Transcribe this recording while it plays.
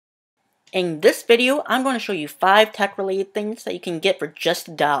In this video, I'm going to show you 5 tech-related things that you can get for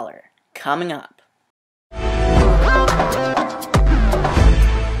just $1. Coming up.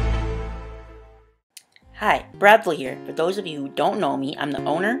 Hi, Bradley here. For those of you who don't know me, I'm the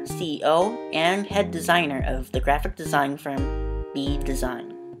owner, CEO, and head designer of the graphic design firm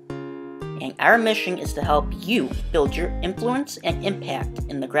BDesign. And our mission is to help you build your influence and impact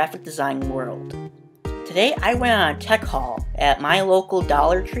in the graphic design world. Today, I went on a tech haul at my local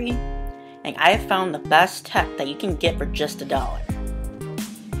Dollar Tree, and I have found the best tech that you can get for just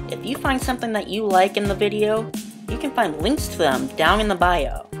 $1. If you find something that you like in the video, you can find links to them down in the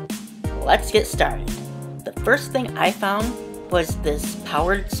bio. Let's get started. The first thing I found was this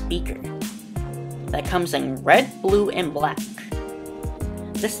powered speaker that comes in red, blue, and black.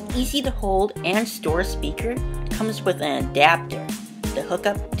 This easy to hold and store speaker comes with an adapter to hook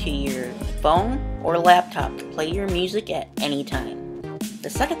up to your phone or laptop to play your music at any time. The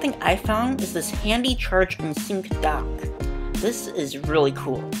second thing I found is this handy charge and sync dock. This is really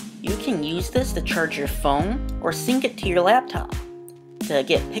cool. You can use this to charge your phone or sync it to your laptop to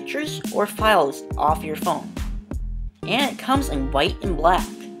get pictures or files off your phone. And it comes in white and black.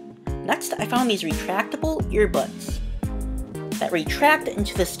 Next, I found these retractable earbuds that retract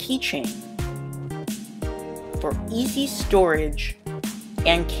into this keychain for easy storage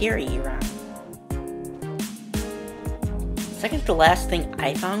and carry around. Second to last thing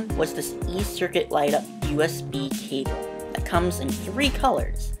I found was this e-circuit light up USB cable that comes in 3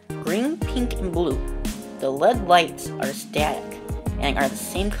 colors, green, pink, and blue. The LED lights are static and are the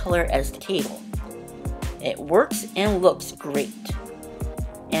same color as the cable. It works and looks great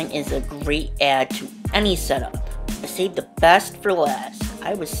and is a great add to any setup. I saved the best for last.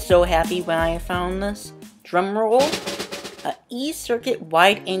 I was so happy when I found this. Drum roll, a e-circuit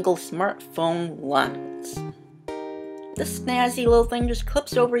wide-angle smartphone lens. This snazzy little thing just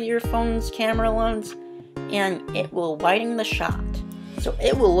clips over your phone's camera lens and it will widen the shot, so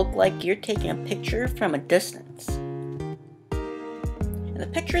it will look like you're taking a picture from a distance. And the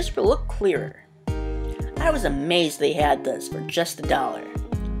pictures will look clearer. I was amazed they had this for just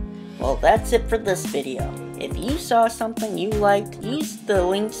 $1. Well, that's it for this video. If you saw something you liked, use the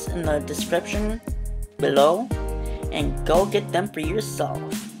links in the description below and go get them for yourself.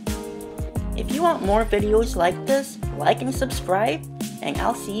 If you want more videos like this, like and subscribe, and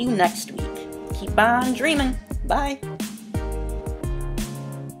I'll see you next week. Keep on dreaming. Bye.